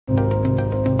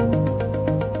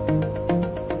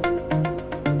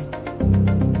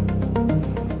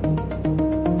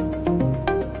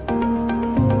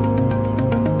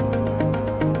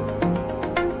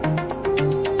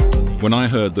When I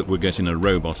heard that we're getting a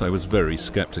robot, I was very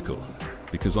skeptical,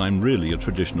 because I'm really a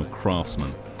traditional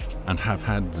craftsman and have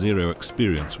had zero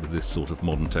experience with this sort of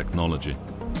modern technology.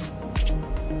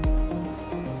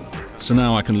 So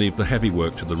now I can leave the heavy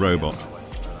work to the robot,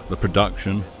 the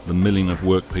production, the milling of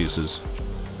workpieces.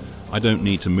 I don't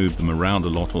need to move them around a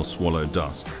lot or swallow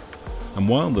dust. And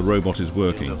while the robot is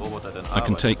working, I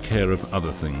can take care of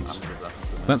other things.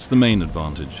 That's the main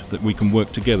advantage, that we can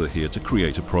work together here to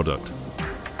create a product.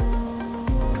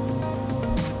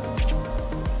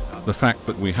 The fact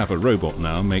that we have a robot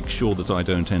now makes sure that I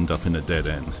don't end up in a dead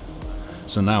end.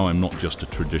 So now I'm not just a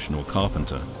traditional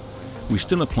carpenter. We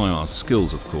still apply our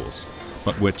skills, of course,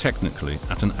 but we're technically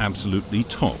at an absolutely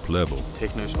top level.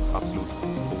 Technisch auf absolut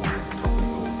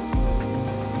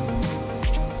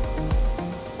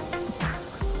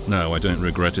No, I don't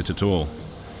regret it at all,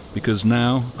 because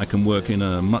now I can work in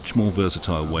a much more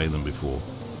versatile way than before.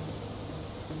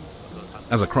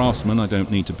 As a craftsman, I don't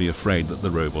need to be afraid that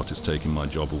the robot is taking my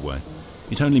job away.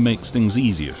 It only makes things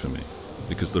easier for me,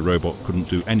 because the robot couldn't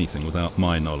do anything without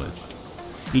my knowledge.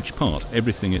 Each part,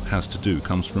 everything it has to do,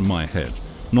 comes from my head,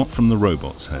 not from the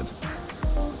robot's head.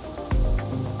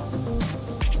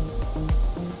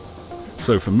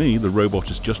 So for me, the robot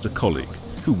is just a colleague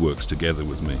who works together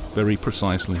with me very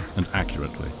precisely and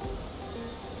accurately.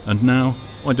 And now,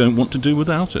 I don't want to do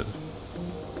without it.